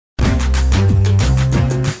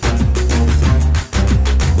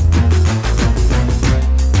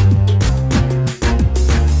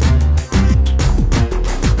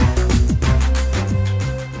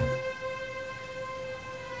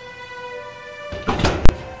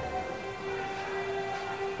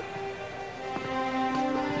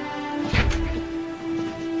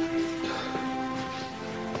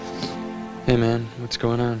Hey man, what's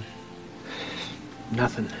going on?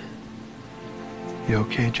 Nothing. You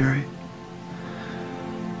okay, Jerry?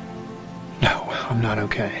 No, I'm not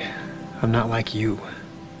okay. I'm not like you.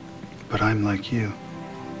 But I'm like you.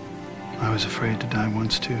 I was afraid to die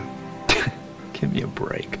once too. Give me a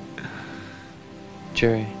break.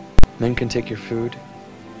 Jerry, men can take your food,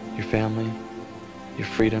 your family, your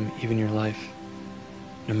freedom, even your life.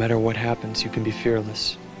 No matter what happens, you can be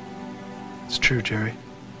fearless. It's true, Jerry.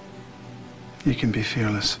 You can be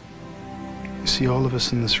fearless. You see, all of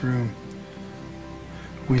us in this room,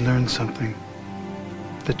 we learned something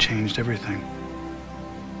that changed everything.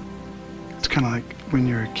 It's kind of like when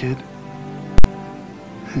you're a kid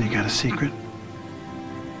and you got a secret.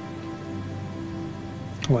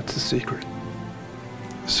 What's the secret?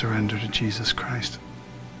 Surrender to Jesus Christ.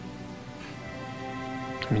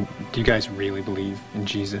 I mean, do you guys really believe in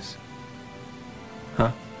Jesus?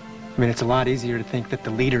 Huh? I mean, it's a lot easier to think that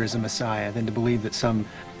the leader is a Messiah than to believe that some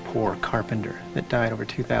poor carpenter that died over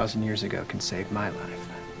 2,000 years ago can save my life.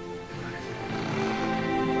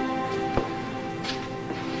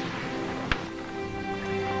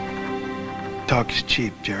 Talk is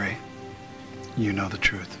cheap, Jerry. You know the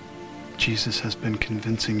truth. Jesus has been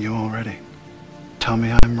convincing you already. Tell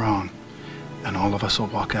me I'm wrong, and all of us will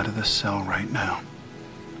walk out of this cell right now.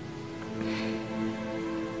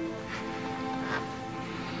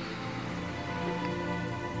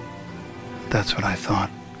 That's what I thought.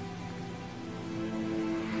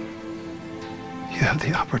 You have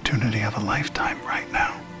the opportunity of a lifetime right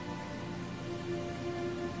now.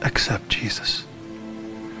 Accept Jesus.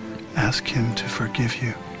 Ask him to forgive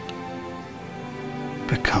you.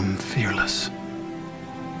 Become fearless.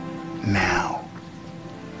 Now.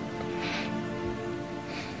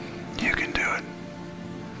 You can do it.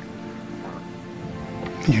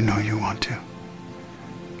 You know you want to.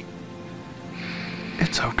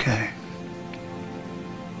 It's okay.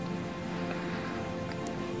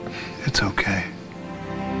 It's okay.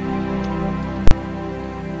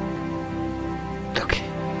 Okay.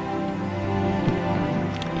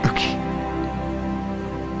 Okay.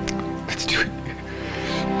 Let's do it.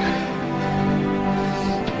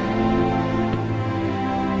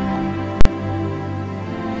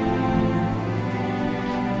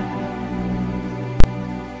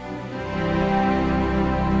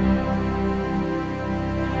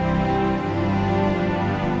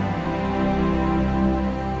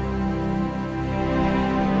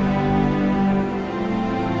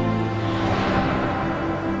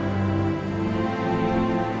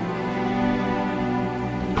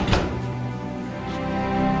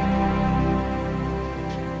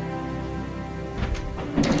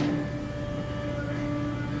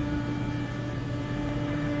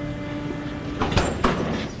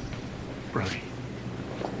 Brody,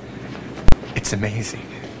 it's amazing.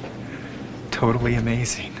 Totally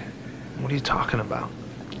amazing. What are you talking about?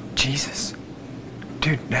 Jesus.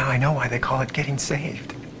 Dude, now I know why they call it getting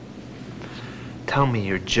saved. Tell me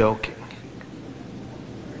you're joking.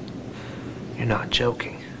 You're not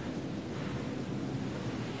joking.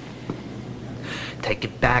 Take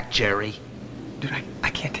it back, Jerry. Dude, I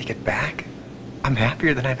can't take it back. I'm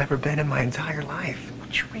happier than I've ever been in my entire life.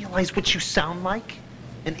 Don't you realize what you sound like?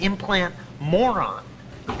 An implant moron.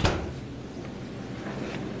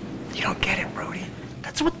 You don't get it, Brody.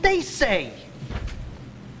 That's what they say.